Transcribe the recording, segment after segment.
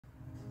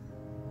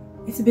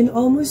It's been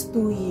almost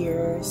 2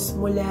 years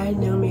mula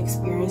nang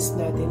ma-experience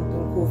natin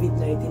itong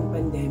COVID-19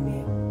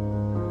 pandemic.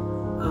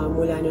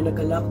 Mula nung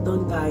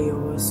nagka-lockdown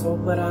tayo,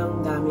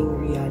 sobrang daming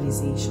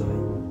realization.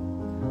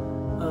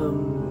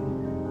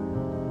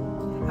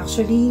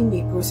 Actually,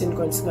 may pros and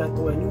cons nga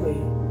itong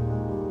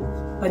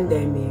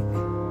pandemic.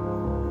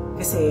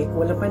 Kasi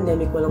kung walang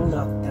pandemic, walang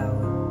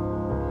lockdown.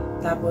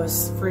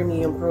 Tapos, for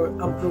me,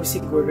 ang pro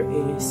siguro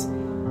is,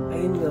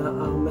 ayun nga,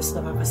 mas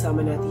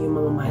nakakasama natin yung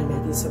mga mahal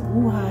natin sa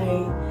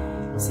buhay.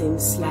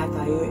 Since lahat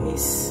tayo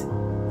is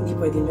hindi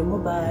pwedeng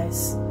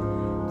lumabas.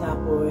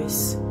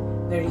 Tapos,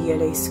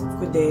 na-realize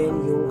ko din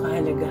yung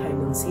kahalagahan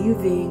ng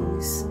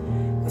savings.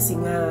 Kasi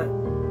nga,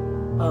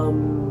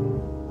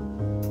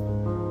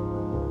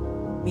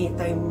 may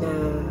time na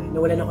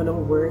nawalan ako ng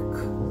work.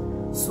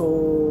 So,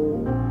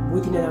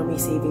 buti na lang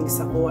may savings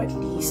ako at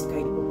least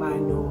kahit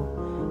paano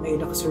ay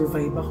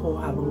nakasurvive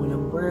ako habang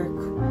walang work.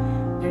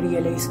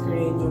 Na-realize ko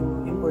rin yung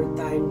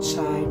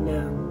importansya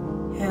ng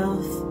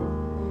health.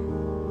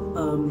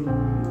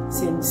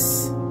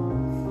 Since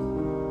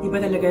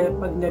iba talaga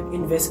pag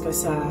nag-invest ka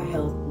sa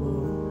health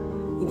mo,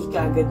 hindi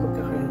ka agad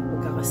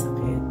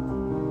magkakasakit.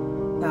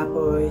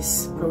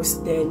 Tapos,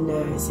 pros din na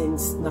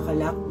since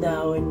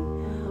naka-lockdown,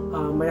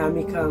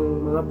 marami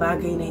kang mga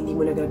bagay na hindi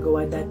mo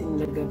nagagawa dati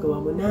na nagagawa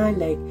mo na.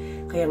 Like,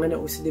 kaya nga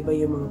nauso diba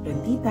yung mga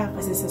plantita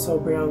kasi sa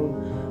sobrang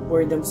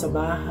boredom sa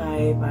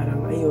bahay,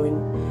 parang ayun,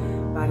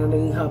 parang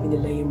naging hobby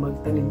nila yung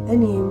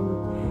magtanim-tanim.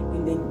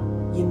 And then,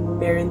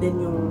 meron din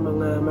yung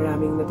mga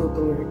maraming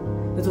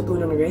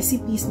natutunang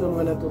recipes, ng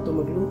mga natutong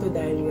magluto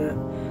dahil nga,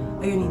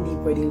 ayun, hindi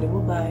pwedeng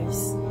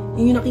lumabas.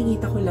 Yun yung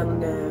nakikita ko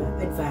lang na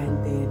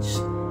advantage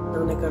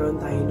nang nagkaroon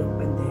tayo ng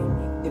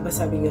pandemic. Diba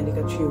sabi nga ni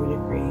Katrina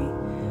Gray,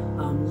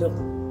 look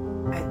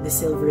at the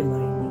silver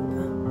lining.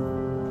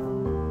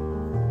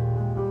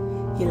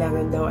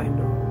 Kailangan daw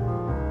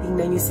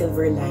tingnan yung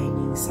silver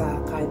lining sa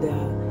kada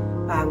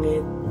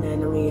pangit na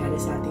nangyayari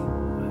sa ating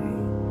buhay.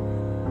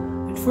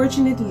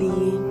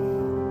 Unfortunately,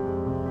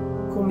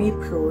 kung may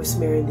pros,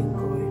 meron din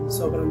cons.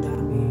 Sobrang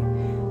dami.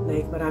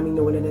 Like, maraming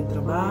nawalan ng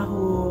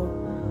trabaho,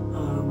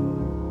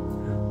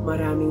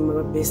 maraming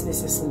mga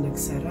businesses na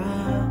nagsara,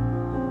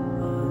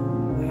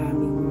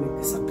 maraming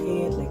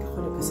nagkasakit, like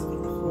ako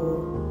nagkasakit ako.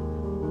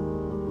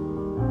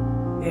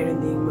 Meron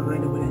din mga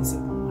nawalan sa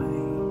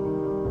buhay.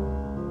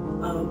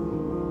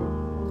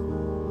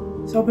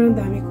 Sobrang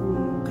dami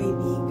kong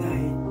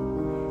kaibigan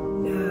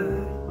na,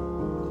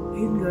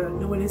 ayun nga,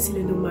 nawalan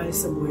sila ng mahal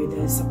sa buhay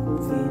dahil sa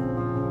COVID.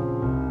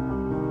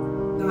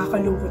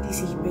 Nakakalungkot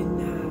isipin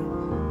na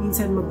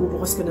minsan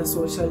magbubukas ka ng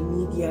social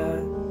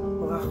media,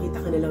 makakakita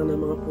ka na lang ng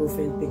mga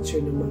profile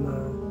picture ng mga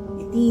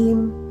itim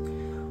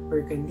or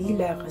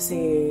kandila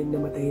kasi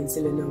namatayan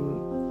sila ng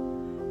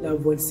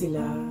loved ones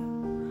sila.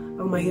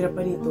 Ang mahirap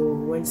pa nito,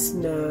 once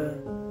na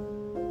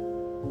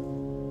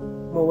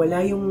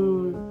mawala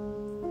yung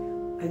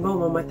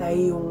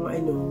mamatay yung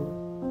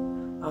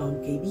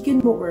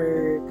kaibigan mo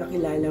or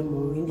kakilala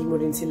mo, hindi mo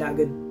rin sila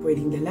agad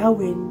pwedeng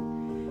dalawin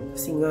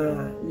kasi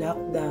nga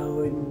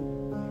lockdown.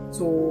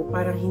 So,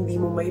 parang hindi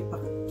mo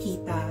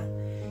maipakita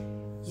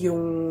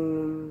yung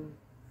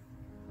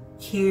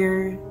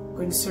care,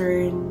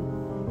 concern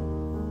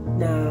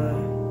na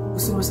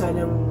gusto mo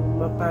sanang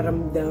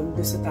maparamdam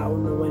doon sa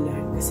taong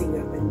nawalan kasi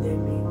nga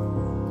pandemic.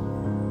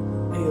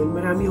 Ayun,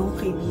 marami akong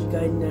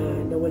kaibigan na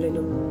nawalan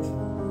ng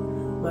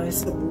mahal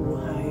sa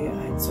buhay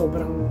at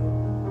sobrang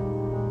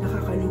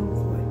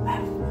nakakalungkot.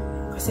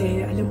 Kasi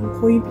alam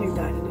ko yung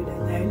pinagdaanan nila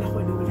dahil ako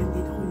nawalan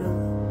din ako ng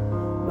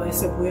mahal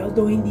sa buhay.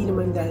 Although hindi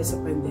naman dahil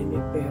sa pandemic,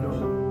 pero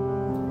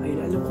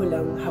ayun, alam ko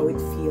lang how it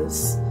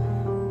feels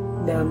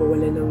na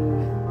mawala ng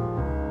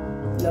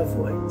loved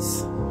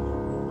ones.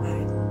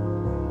 At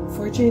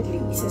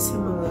unfortunately, isa sa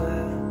mga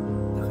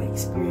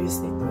naka-experience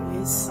nito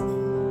is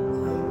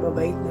ang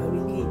mabait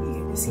namin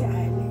kaibigan na si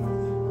Alen.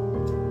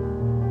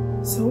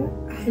 So,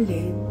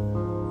 Alen,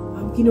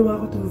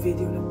 ginawa ko itong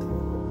video na to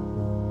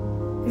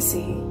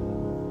kasi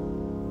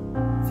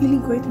feeling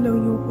ko ito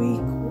lang yung way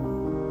ko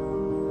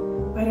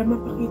para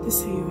mapakita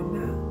sa'yo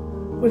na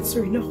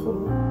concern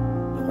ako,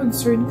 na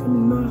concern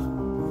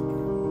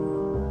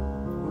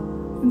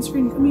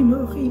kami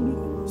mga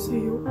kaibigan ko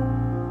sa'yo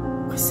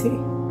kasi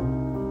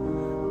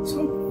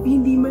so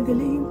hindi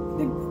madali yung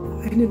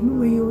nagdadaanan mo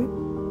ngayon.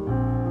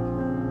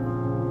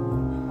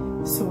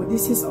 So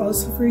this is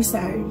also for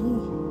Sari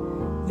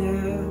na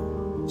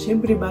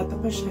syempre bata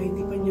pa siya,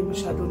 hindi pa niya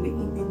masyadong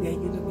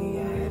naiintindihan yung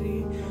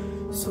nangyayari.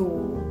 So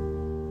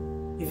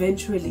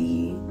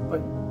eventually pag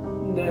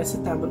nasa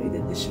tamang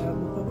edad na siya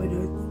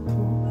mapapanood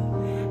ito,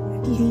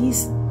 at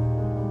least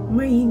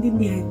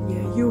maiintindihan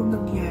niya yung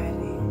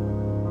nangyari.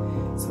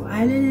 So,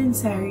 Alen and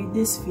Sari,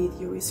 this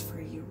video is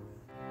for you.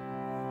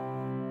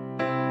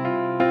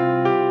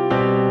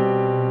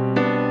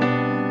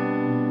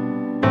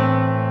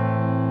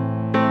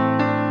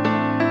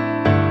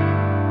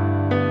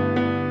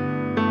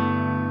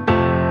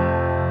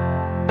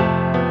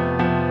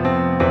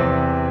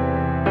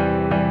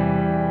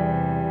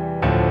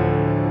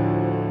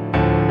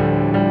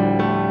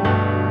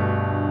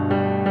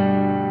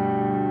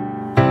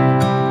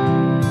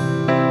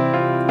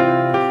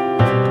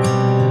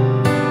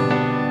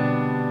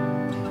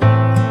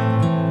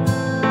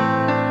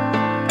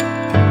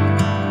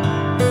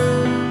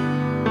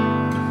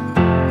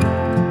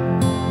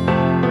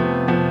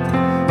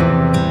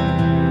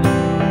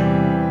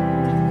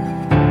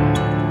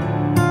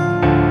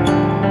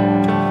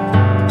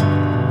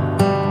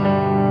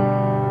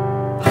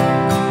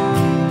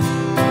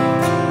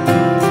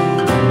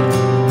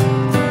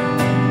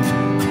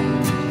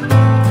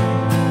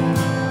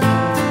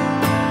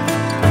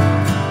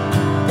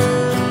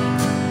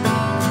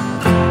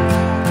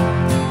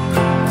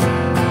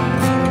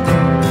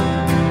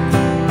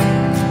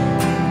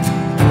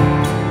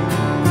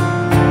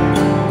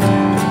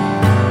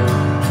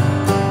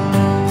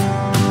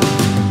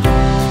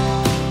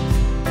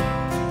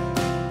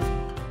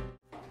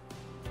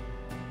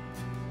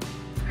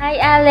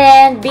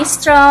 Alen, be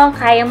strong,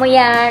 kaya mo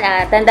yan.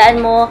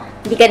 Tandaan mo,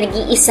 hindi ka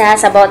nag-iisa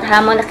sa bawat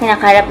hamon na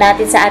kinakarap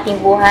natin sa ating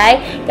buhay.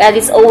 God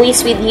is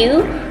always with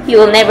you. He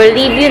will never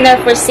leave you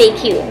nor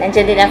forsake you.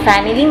 Nandiyan din ang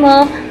family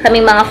mo,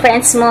 kaming mga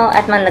friends mo,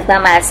 at mga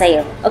nagmamahal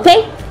sa'yo.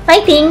 Okay?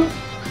 Fighting!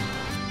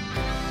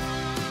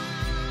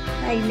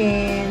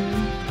 Alen,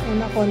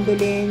 una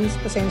condolence,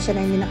 pasensya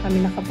na hindi na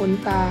kami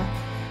nakapunta.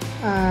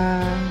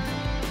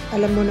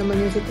 Alam mo naman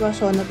yung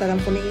sitwasyon at alam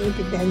ko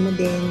naiintindihan mo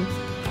din.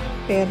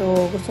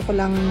 Pero gusto ko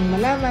lang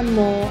malaman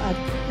mo at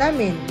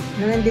namin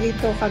na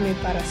nandito kami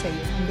para sa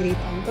iyo.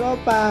 Nandito ang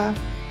tropa.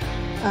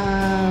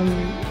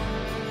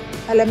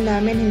 Alam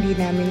namin hindi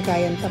namin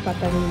kayang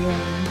tapatan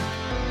yung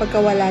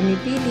pagkawala ni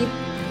Philip.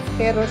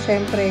 Pero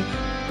syempre,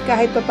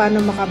 kahit pa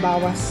paano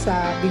makabawas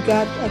sa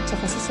bigat at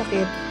saka sa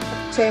sakit.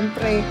 At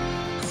syempre,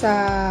 sa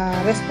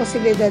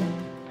responsibilidad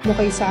mo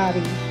kay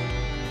Sari.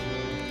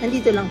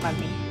 Nandito lang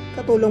kami.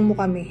 Katulong mo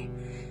kami.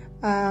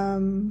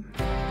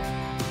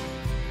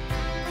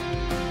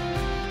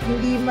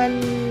 Hindi man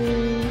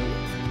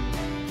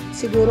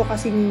siguro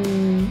kasing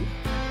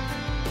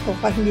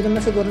hindi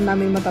naman siguro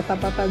namin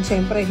matatapatan,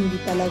 syempre hindi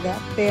talaga,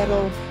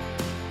 pero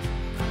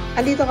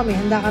andito kami,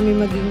 handa kami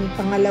maging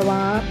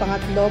pangalawa,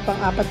 pangatlo,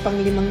 pang-apat,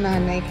 pang-limang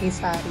nanay kay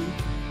Sari.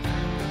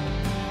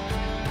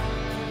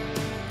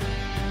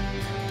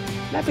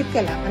 Lapit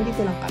ka lang,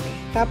 andito lang kami,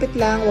 kapit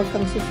lang, huwag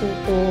kang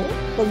susuko,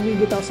 huwag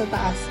bibitaw sa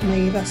taas,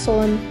 may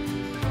rason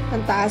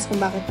ang taas kung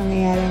bakit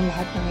nangyayari ang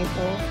lahat ng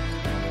ito.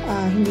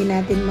 Hindi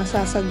natin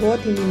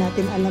masasagot, hindi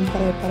natin alam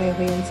pare-pareho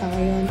yan sa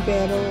ngayon,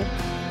 pero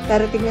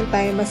darating ng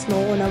time, mas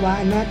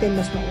mauunawaan natin,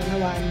 mas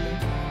mauunawaan mo.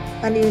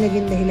 Ano yung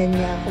naging dahilan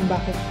niya kung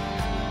bakit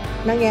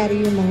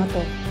nangyari yung mga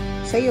to.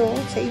 Sa'yo,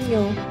 sa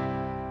inyo.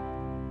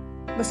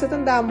 Basta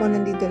tandaan mo,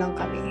 nandito lang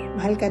kami.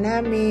 Mahal ka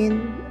namin,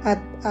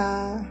 at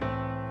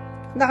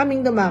na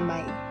kaming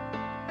dumamay.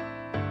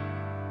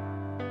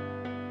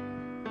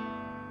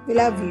 We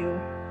love you.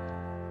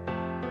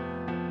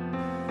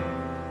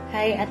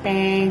 Hi,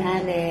 Ateng,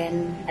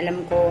 Alen.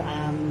 Alam ko,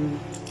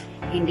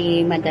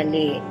 hindi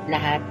madali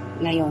lahat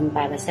ngayon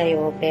para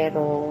sa'yo,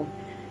 pero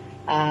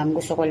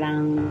gusto ko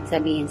lang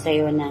sabihin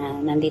sa'yo na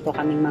nandito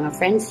kaming mga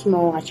friends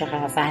mo at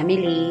saka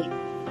family.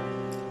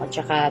 At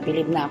saka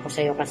believe na ako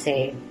sa'yo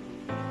kasi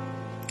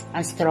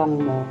ang strong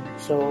mo.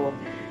 So,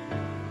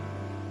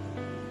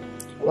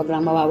 wag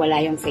lang mawawala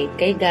yung faith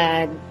kay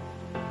God.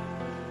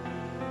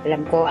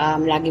 Alam ko,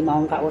 lagi mo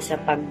akong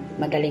kausap pag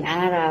madaling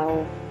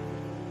araw.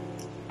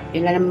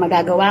 Yun lang ang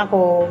magagawa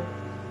ko.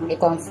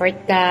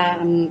 I-comfort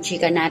ka, ang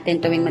chika natin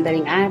tuwing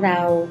madaling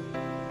araw.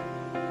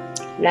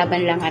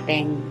 Laban lang,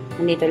 Ateng.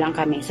 Nandito lang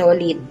kami.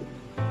 Solid.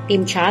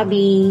 Team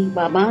Chubby.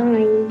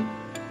 Bye-bye.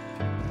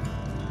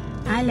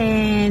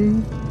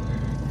 Alen,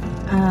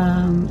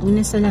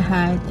 una sa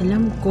lahat,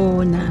 alam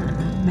ko na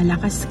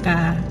malakas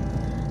ka.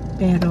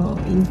 Pero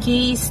in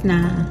case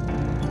na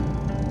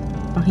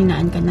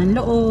panghinaan ka ng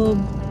loob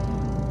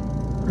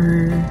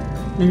or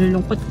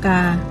nalulungkot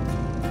ka,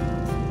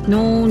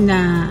 know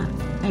na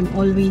I'm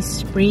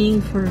always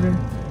praying for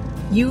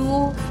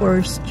you,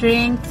 for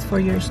strength, for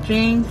your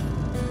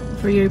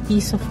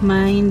peace of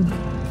mind,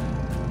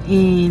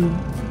 and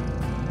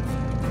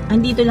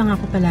andito lang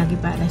ako palagi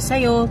para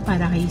sa'yo,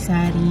 para kay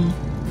Sari.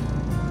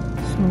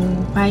 So,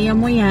 kaya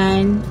mo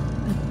yan,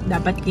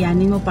 dapat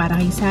kayanin mo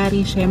para kay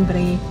Sari,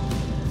 syempre,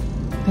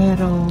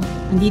 pero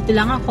andito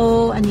lang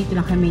ako, andito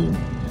lang kami,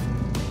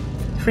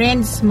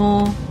 friends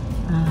mo.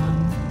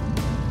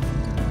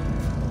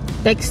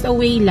 Text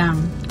away lang,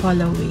 call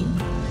away.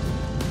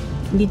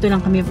 Dito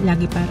lang kami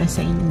lagi para sa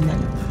inyong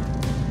dalawa.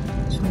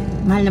 So,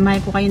 mahal na mahal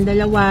ko kayong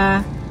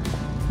dalawa.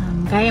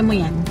 Kaya mo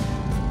yan.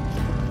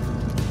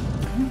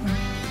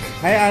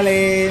 Hi,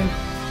 Alen!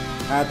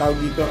 Tawag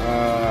dito,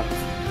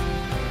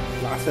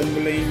 lakasan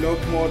mo lang yung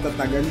loob mo,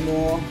 tatagan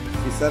mo,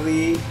 si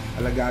Sari,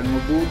 alagaan mo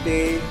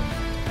buti.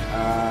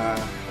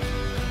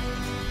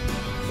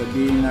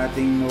 Sabihin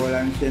natin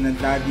nawalan siya ng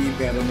daddy,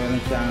 pero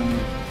meron siyang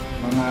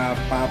mga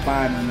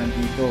papa na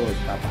nandito,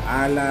 si Papa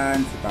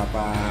Alan, si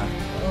Papa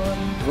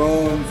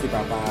Ron, si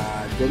Papa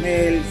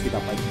Jonel, si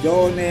Papa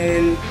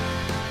Jonel.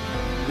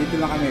 Dito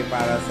lang kami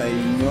para sa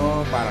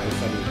inyo, para kay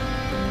Sari.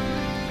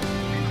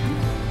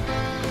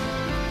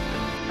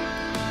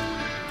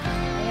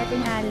 Ay,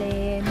 ating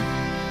Alen,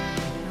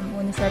 ang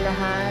una sa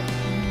lahat,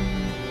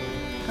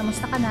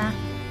 kamusta ka na?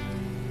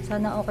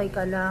 Sana okay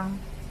ka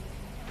lang.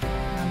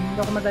 Hindi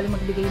ako magaling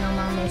magbigay ng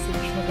mga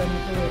message na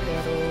ganito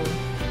pero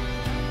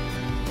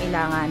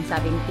kailangan,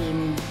 sabing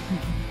team.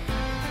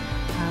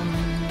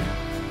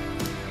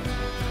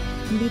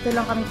 Dito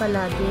lang kami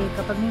palagi.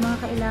 Kapag may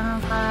mga kailangan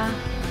ka,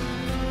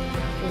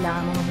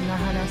 kailangan mo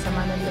mahinahala sa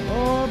sama ng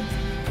loob,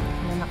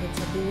 nanakit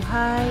sa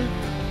buhay,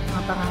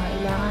 mga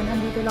pangangailangan,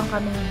 andito lang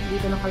kami.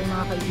 Dito lang kami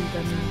mga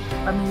kaibigan,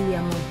 pamilya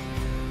mo.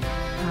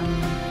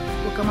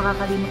 Huwag kang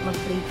makakalimot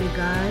mag-pray to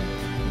God,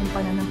 yung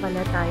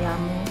pananampalataya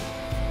mo.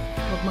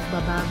 Huwag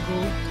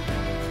magbabago.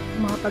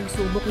 Yung mga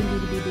pagsubok, hindi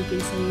bibigay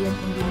sa'yo yan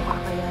kung hindi mo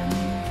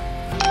kakayanin.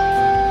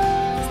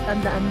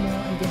 Tandaan mo,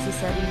 andyan si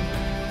Sari.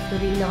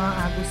 Tuloy lang ang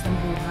agos ng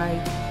buhay.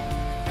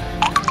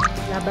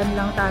 Laban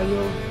lang tayo.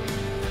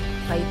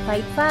 Fight,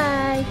 fight,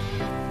 fight.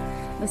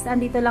 Basta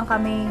andito lang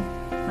kami.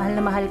 Mahal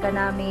na mahal ka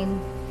namin.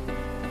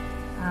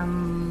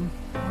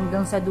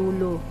 Hanggang sa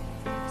dulo.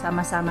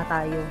 Sama-sama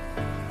tayo.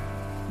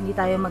 Hindi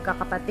tayo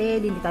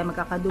magkakapatid, hindi tayo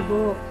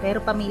magkakadugo.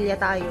 Pero pamilya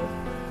tayo.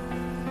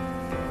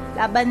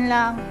 Laban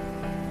lang.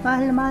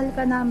 Mahal na mahal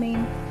ka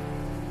namin.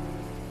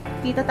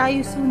 Kita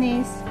tayo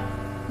soon.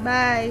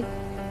 Bye.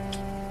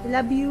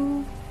 Love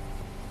you.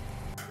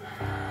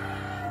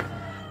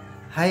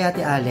 Hi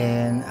Ate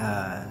Alen,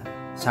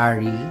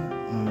 Sari.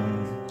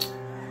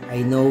 I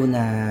know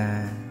na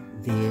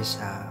this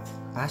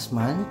past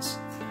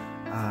months,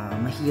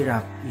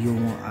 mahirap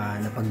yung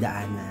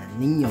napagdaanan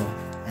ninyo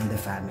and the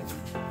family.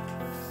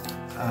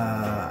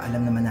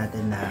 Alam naman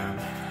natin na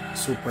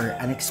super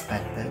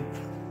unexpected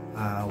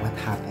what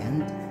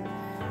happened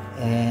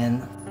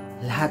and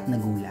lahat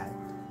nagulat.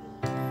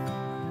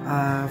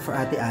 For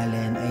Ate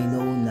Alen, I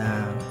know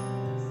na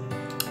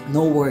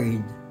no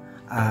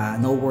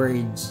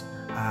words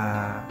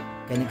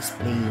can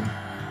explain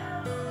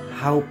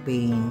how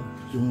pain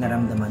yung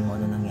naramdaman mo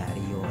nung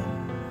nangyari yun.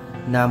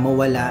 Na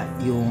mawala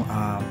yung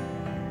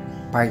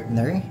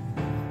partner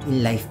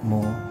in life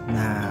mo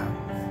na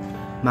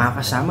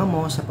makakasama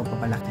mo sa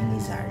pagpapalaki ni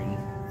Sari.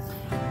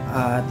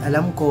 At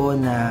alam ko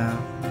na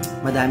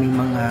madaming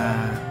mga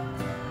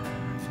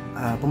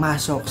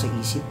pumasok sa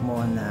isip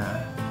mo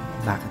na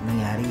bakit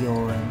nangyari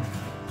yun,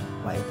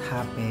 why it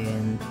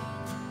happened,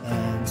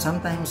 and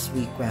sometimes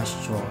we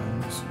question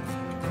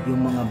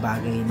yung mga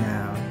bagay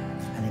na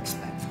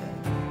unexpected.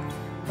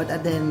 But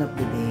at the end of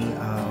the day,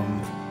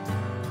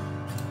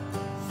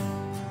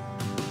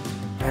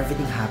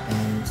 everything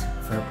happens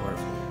for a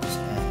purpose.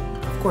 And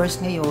of course,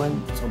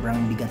 ngayon,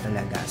 sobrang bigat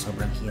talaga,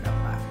 sobrang hirap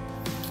pa.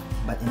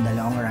 But in the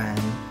long run,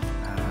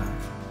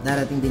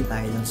 darating din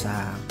tayo dun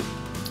sa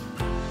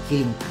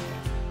healing tayo.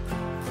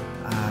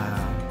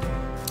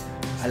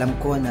 Alam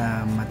ko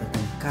na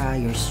matatag ka,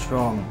 you're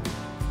strong,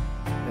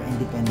 you're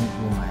independent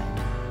woman.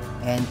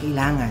 And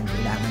kailangan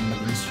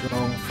maging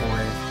strong for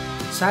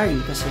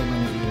Sari kasi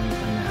maniiwan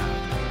pa na,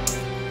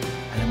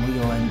 alam mo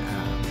yun,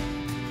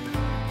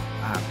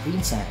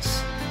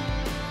 princess.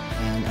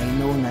 And I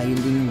know na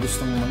yun din yung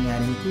gustong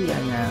mangyari ni Kuya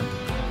na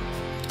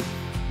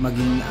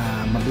maging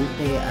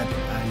mabuti at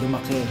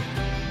lumaki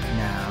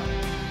na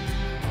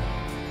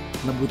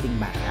mabuting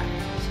bata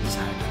si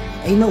Sari.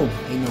 I know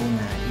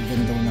na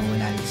even though na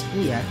wala na si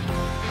Kuya,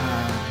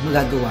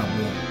 magagawa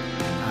mo yun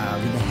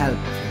with the help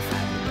of your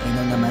family. I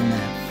know naman na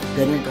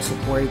ganun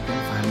ka-support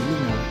yung family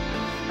mo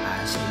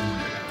sa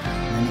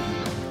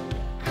naniiwan.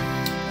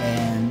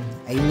 And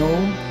I know,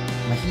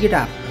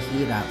 mahirap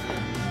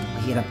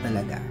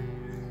talaga.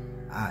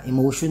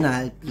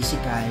 Emotional,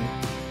 physical,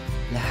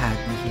 lahat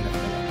mahirap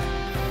talaga.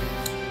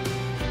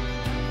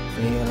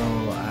 Pero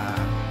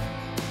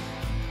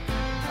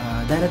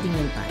darating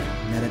din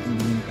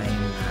yung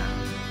time na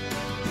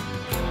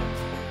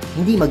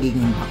hindi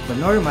magiging back to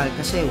normal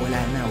kasi wala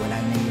na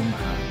yung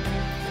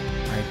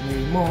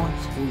partner mo,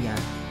 si Kuya.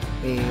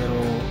 Pero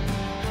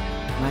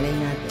malay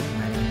natin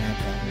na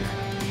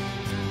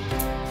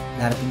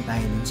darating tayo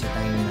dun sa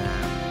time na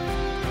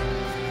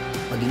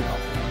maging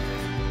okay.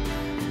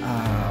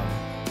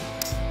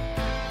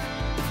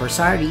 For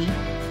Sari,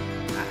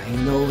 I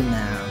know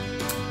na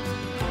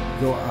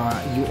you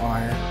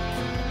are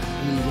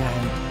really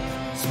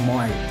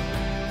smart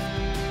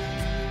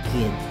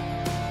kid.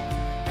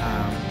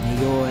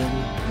 Ngayon,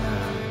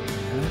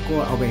 alam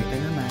ko, aware ka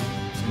naman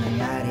sa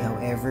nangyari.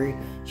 However,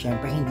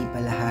 syempre hindi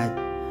pa lahat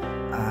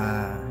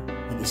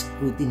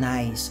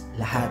nag-scrutinize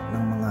lahat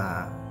ng mga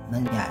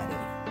nangyari.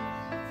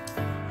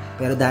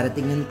 Pero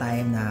darating yung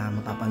time na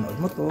mapapanood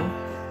mo to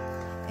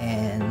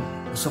and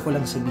gusto ko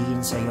lang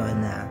sabihin sa'yo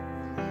na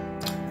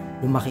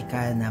lumaki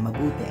ka na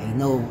mabuti. I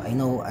know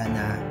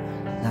na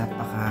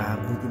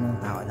napaka-buti mong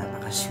tao,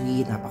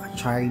 napaka-sweet,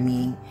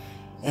 napaka-charming,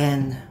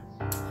 and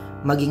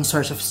maging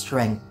source of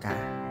strength ka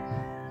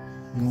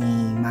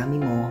ni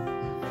mami mo,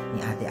 ni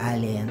Ate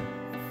Alen,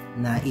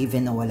 na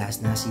even na wala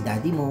na si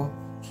daddy mo,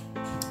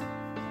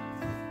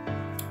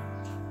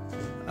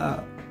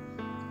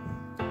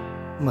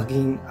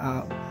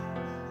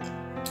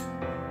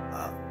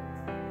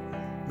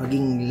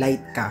 maging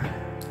light ka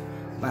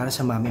para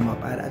sa mami mo,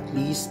 para at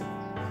least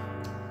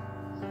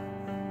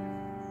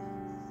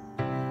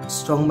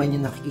strong man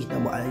yung nakikita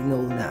mo. I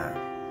know na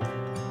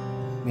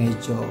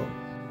medyo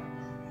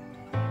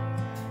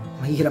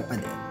mahirap pa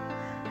din.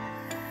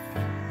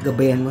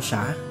 Gabayan mo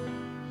siya.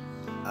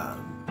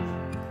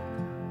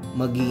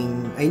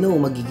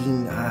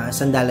 Magiging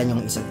sandalan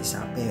yung isa't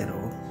isa, pero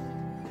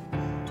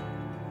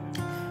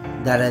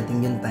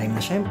darating yung time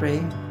na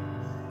syempre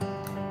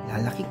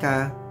lalaki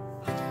ka,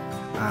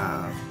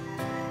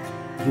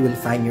 you will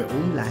find your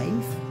own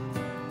life,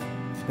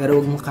 pero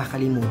huwag mong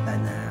kakalimutan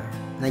na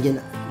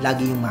nandiyan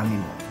lagi yung mami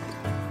mo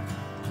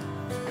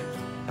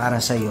para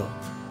sa'yo,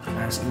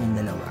 para sa inyong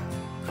dalawa.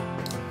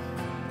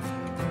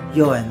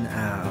 Yun,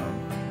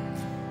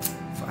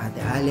 for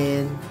Ate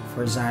Alen,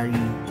 for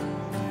Sari,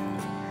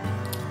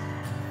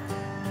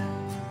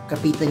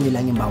 kapitan nyo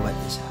lang yung bawat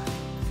isa.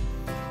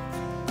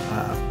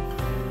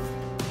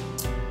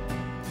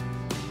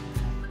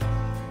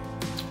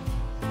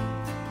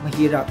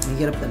 mahirap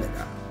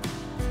talaga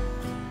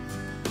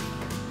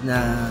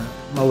na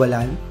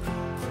mawalan.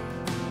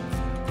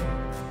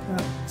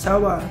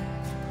 Sawa.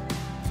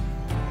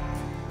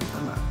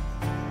 Tama.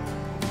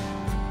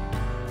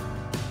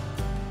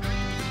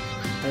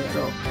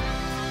 Pero,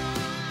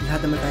 lahat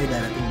naman tayo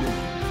darating din.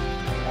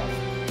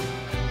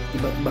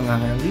 Iba't iba nga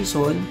ng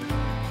reason.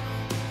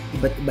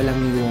 Iba't iba lang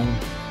yung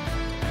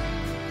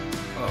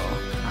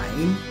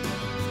time.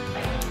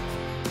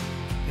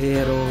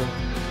 Pero,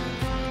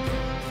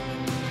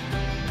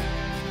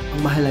 ang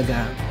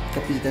mahalaga,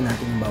 kapitan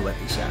natin yung bawat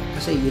isa.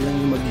 Kasi yun lang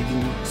yung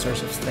magiging source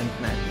of strength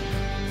natin.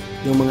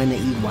 Yung mga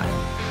naiwan.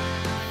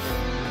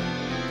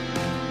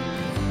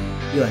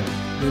 Yun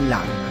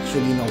lang.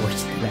 Actually, no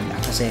words talaga.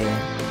 Kasi,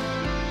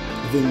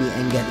 even me,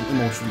 I'm getting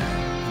emotional.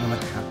 Ano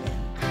what happened.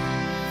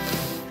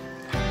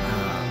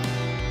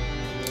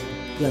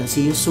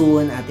 See you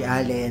soon, Ate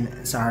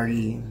Alen,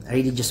 Sari. I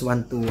really just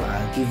want to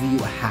give you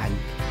a hug.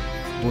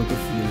 Both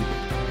of you.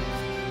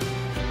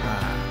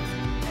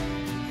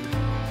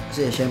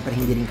 Kasi syempre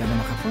hindi rin kami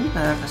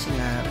nakapunta kasi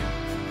nga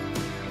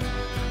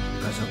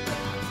because of that.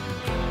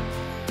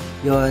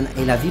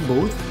 I love you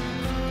both.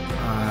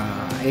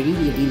 I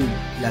really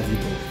love you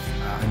both.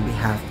 On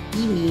behalf of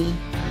Timmy,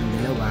 yung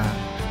dalawa,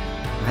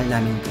 mahal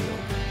namin kayo.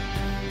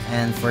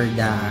 And for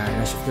the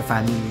rest of the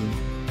family,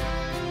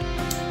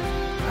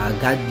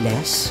 God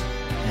bless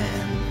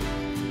and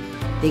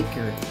take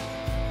care.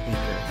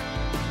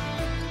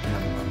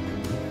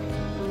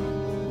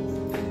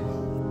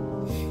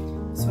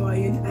 So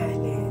ayun,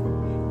 Alen,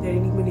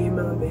 narinig mo na yung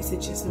mga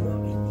messages ng mga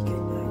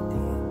kaibigan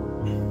natin.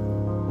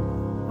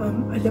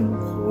 Alam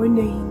ko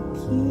na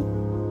hindi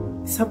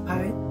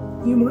sapat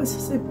yung mga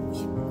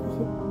sasabihin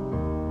ko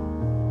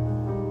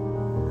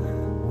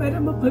para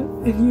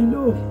mapag-an yung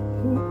loob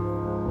ko.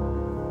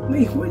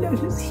 May wala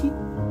na si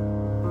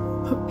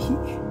Papi.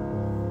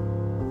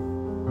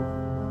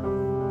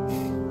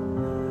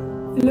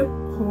 Alam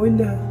ko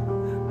na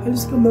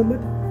halos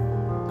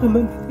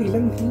kamamatay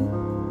lang ni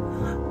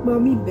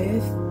Mami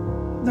Beth.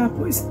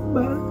 Tapos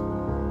ba,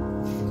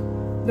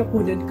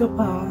 nakunan ka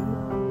pa.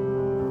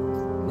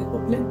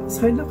 Nagpa-plan pa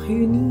sana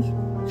kayo ni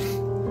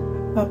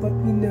Papa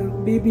P ng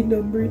baby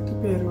number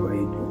 2, pero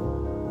I know.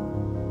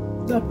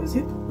 Tapos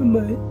ito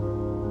naman,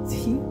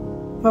 si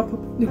Papa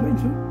P naman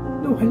yung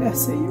nawala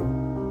sa'yo.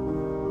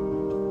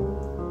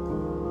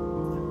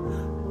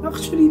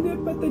 Actually,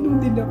 napatanong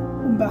din ako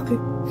kung bakit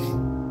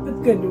at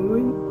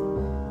ganun.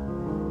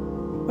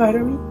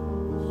 Parang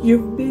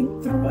you've been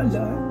through a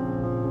lot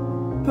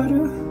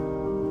para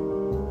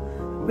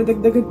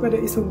madagdagan pa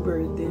na isang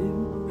burden.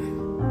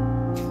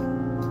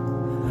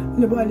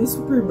 Alam mo, Alice,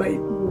 super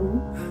bait mo.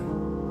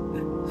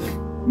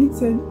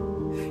 Minsan,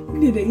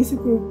 hindi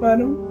naisip ko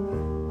parang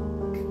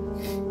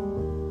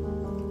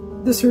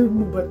deserve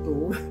mo ba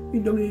to?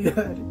 Yung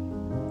nangyayari.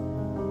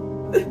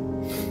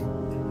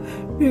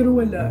 Pero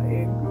wala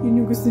eh. Yun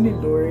yung gusto ni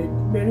Lord.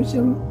 Meron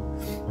siyang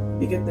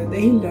bigat na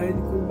dahilan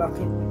kung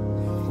bakit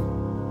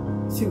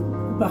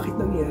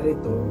nangyari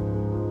to.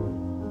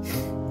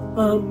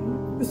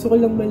 Gusto ko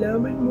lang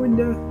malaman mo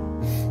na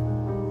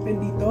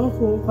nandito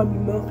ako, kami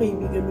mga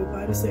kaibigan mo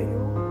para sa'yo.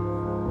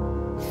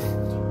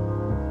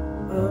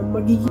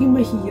 Magiging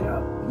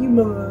mahirap yung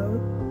mga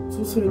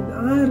susunod na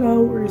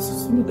araw or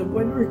susunod na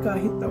buwan or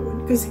kahit taon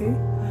kasi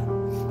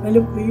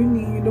alam ko yun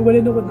eh,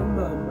 nawalan ako ng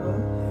mama.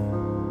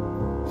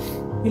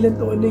 Ilang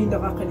taon na yung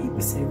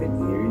nakakalipas,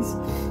 7 years.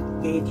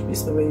 8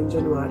 years na ngayong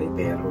January,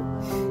 pero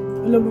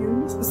alam mo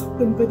yun,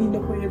 sasaktan pa din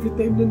ako every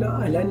time na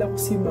naaalala ko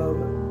si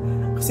mama.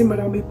 Kasi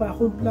marami pa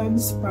akong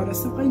plans para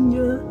sa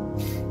kanya.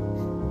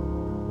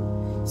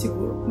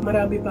 Siguro,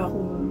 marami pa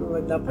akong mga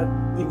dapat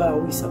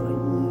ibawi sa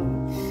kanya.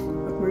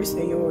 At more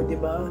sa'yo, di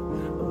ba?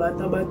 Ang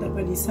bata-bata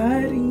pa ni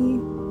Sari.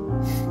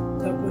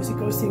 Tapos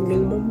ikaw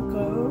single mom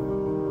ka.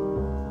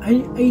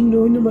 I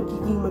know na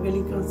magiging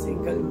magaling kang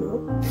single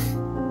mom.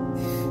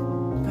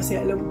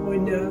 Kasi alam ko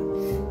na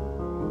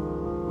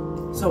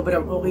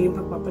sobrang okay yung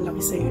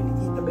pagpapalaki sa'yo ni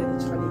Tita Ben at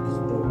saka ni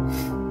Tito.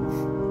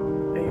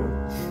 Ayun.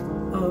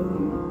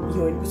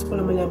 Yun, gusto ko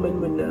lang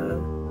malaman mo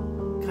na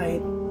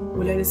kahit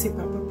wala na si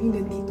Papa P,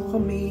 nandito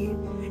kami,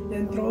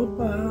 ng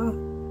tropa.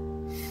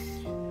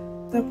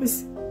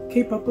 Tapos,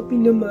 kay Papa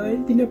P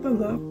naman,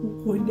 pinapangako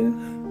ko na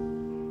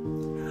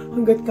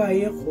hanggat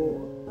kaya ko,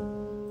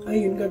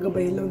 ayun,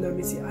 gagabayan lang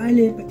namin si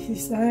Alen, pati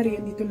si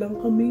Sari, andito lang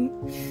kami.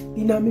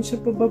 Di namin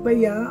siya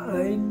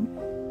pababayaan.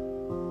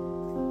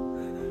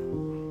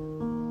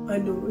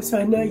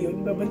 Sana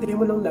yun,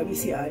 babantayan mo lang lagi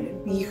si Alen.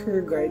 Be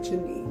her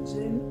guardian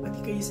angel. Pati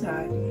kay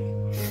Sari.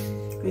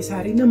 Kay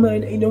Sari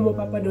naman, I know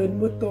mapapanood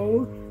mo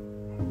to.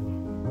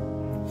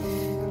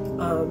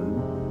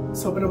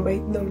 Sobrang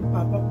bait ng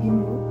Papa P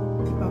mo.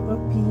 Di Papa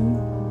P.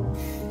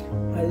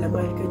 Mahal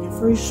ka niya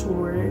for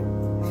sure.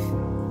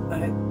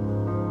 At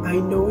I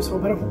know,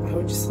 sobrang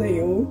proud siya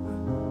sa'yo.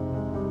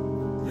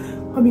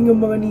 Kami nga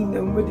mga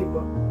ninang mo, di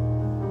ba?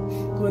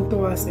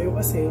 Tuwan-tuwa sa'yo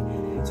kasi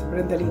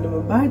sobrang dali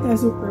naman bata,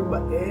 super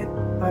bait.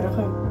 Para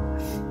kang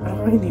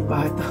hindi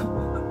bata.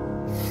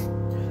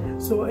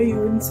 So,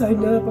 ayun,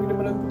 sana pag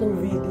naman ko itong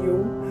video,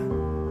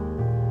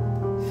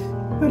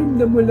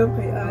 paramdam mo lang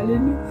kay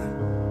Alen.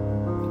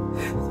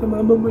 Sa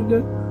mama mo na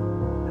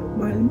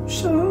mahal mo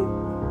siya.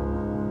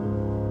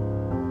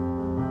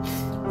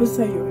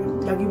 Basta yun,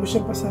 lagi mo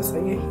siyang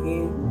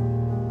pasasayahin.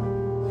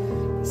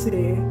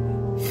 Kasi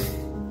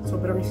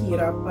sobrang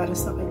hirap para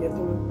sa kanya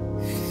itong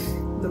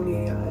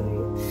nangyayari.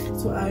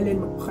 So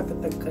Alen,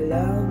 magpakatatag ka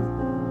lang.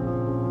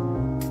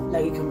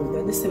 Lagi ka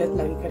magdadasal at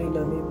lagi ka rin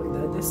namin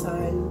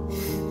magdadasal.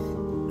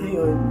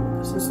 Ayun,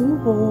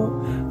 susuko.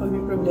 Pag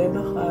may problema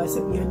ka,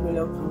 sabihan mo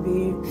lang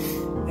kami.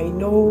 I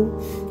know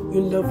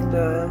yung love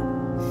na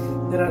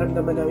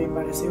nararamdaman namin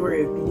para sa'yo or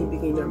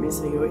binibigay namin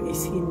sa'yo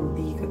is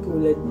hindi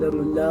katulad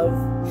ng love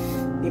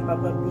ni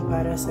Papa B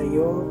para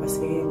sa'yo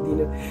kasi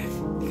hindi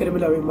ka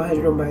naman namin mahal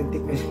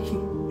romantically.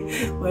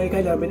 Mahal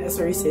ka namin as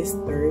our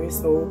sister.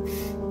 So,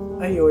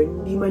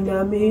 ayun, hindi man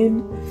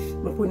namin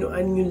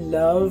mapunuan yung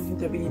love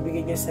na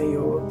binibigay niya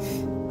sa'yo.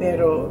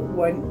 Pero,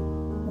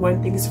 one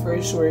thing's for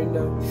sure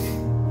na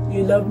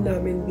yung love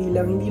namin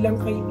bilang hindi lang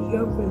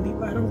kaibigan, kundi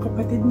parang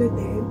kapatid na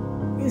din,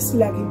 is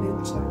lagi din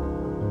siya.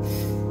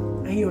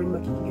 Ayun,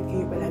 mag-iingat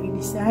kayo palagi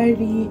ni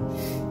Sari.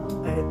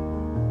 At,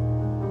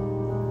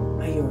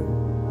 ayun,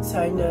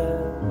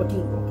 sana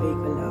maging okay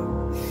ka lang.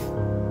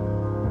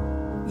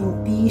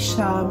 Hindi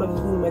siya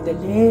magiging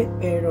madali,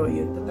 pero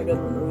yun, tatagal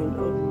mo lang yung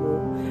loob mo.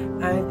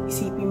 At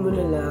isipin mo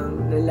na lang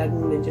na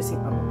laging nandiyan si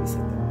Papa P sa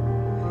tabi.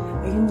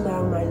 Ayun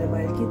lang, mahal na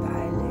mahal kita,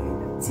 Alen.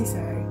 At si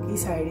Sari, kay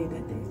Sari na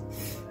din.